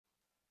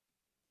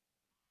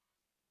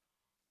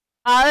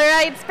All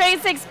right,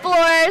 Space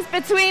Explorers,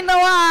 between the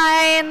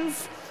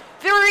lines.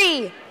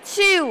 3,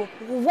 2,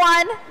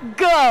 1,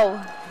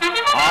 go.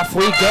 Off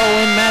we go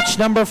in match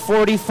number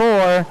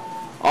 44.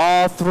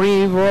 All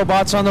three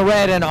robots on the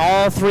red and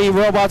all three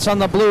robots on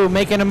the blue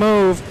making a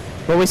move.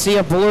 But we see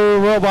a blue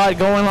robot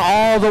going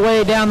all the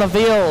way down the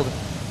field.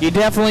 You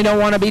definitely don't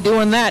want to be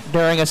doing that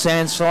during a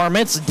sandstorm.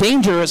 It's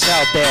dangerous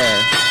out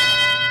there.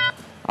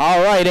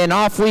 All right, and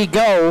off we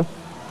go.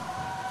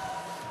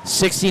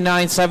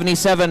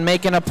 69-77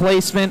 making a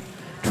placement,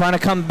 trying to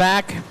come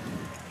back.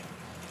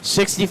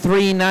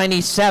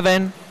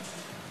 63-97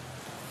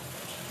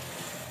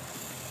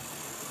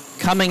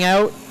 coming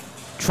out,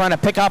 trying to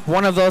pick up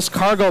one of those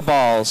cargo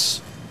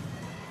balls.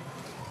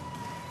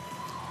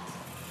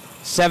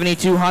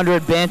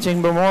 7200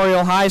 Banting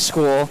Memorial High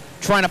School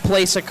trying to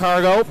place a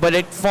cargo, but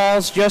it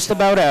falls just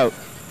about out.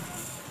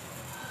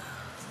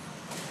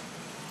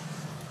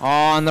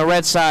 On the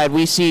red side,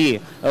 we see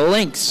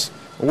Lynx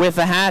with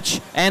a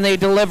hatch, and they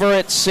deliver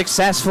it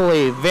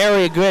successfully.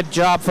 Very good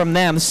job from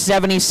them.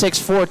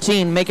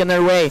 76-14, making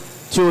their way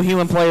to a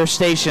human player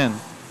station.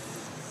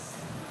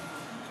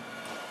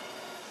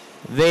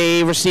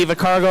 They receive a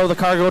cargo, the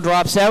cargo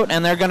drops out,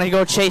 and they're gonna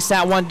go chase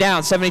that one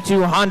down.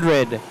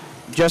 7200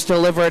 just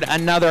delivered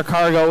another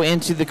cargo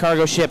into the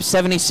cargo ship.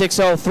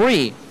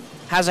 7603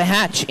 has a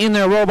hatch in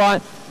their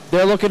robot.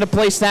 They're looking to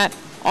place that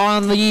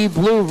on the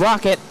blue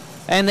rocket,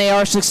 and they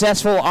are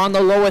successful on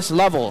the lowest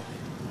level.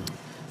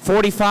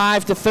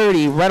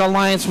 45-30, Red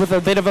Alliance with a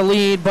bit of a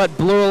lead, but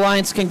Blue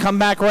Alliance can come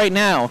back right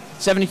now.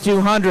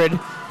 7200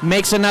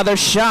 makes another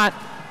shot,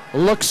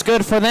 looks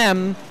good for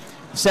them.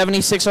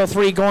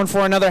 7603 going for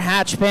another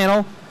hatch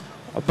panel,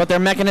 but their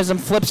mechanism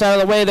flips out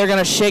of the way. They're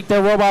gonna shake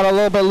their robot a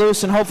little bit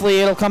loose and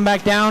hopefully it'll come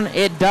back down.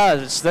 It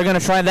does. They're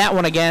gonna try that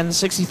one again.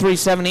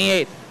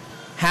 6378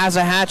 has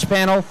a hatch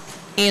panel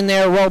in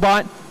their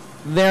robot.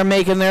 They're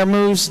making their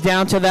moves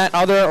down to that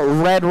other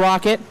red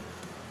rocket,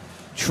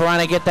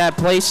 trying to get that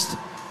placed.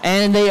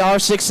 And they are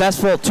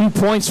successful. 2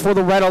 points for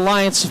the Red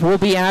Alliance will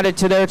be added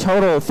to their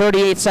total.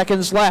 38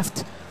 seconds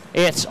left.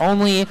 It's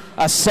only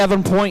a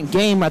 7-point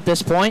game at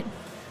this point.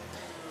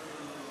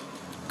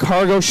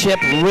 Cargo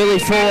ship really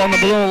full on the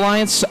Blue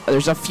Alliance.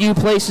 There's a few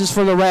places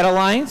for the Red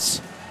Alliance.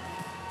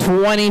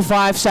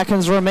 25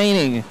 seconds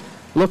remaining.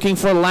 Looking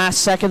for last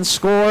second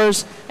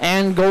scores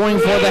and going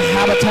for the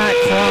habitat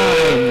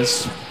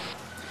crimes.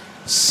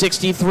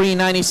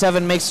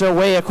 63-97 makes their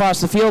way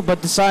across the field,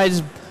 but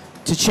decides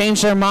to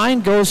change their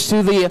mind, goes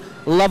to the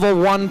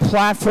level 1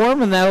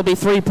 platform, and that'll be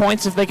 3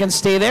 points if they can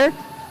stay there.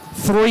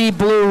 3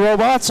 blue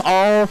robots,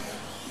 all,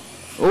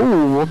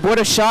 ooh, what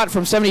a shot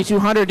from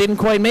 7200, didn't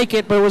quite make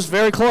it, but it was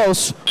very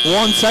close.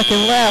 1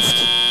 second left,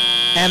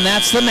 and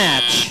that's the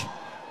match.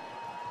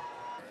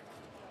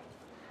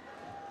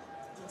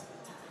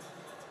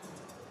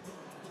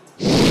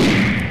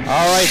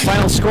 All right,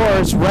 final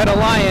scores, Red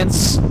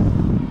Alliance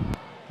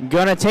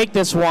gonna take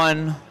this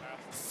one.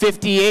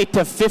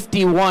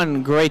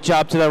 58-51, great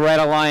job to the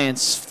Red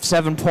Alliance,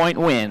 7-point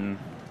win.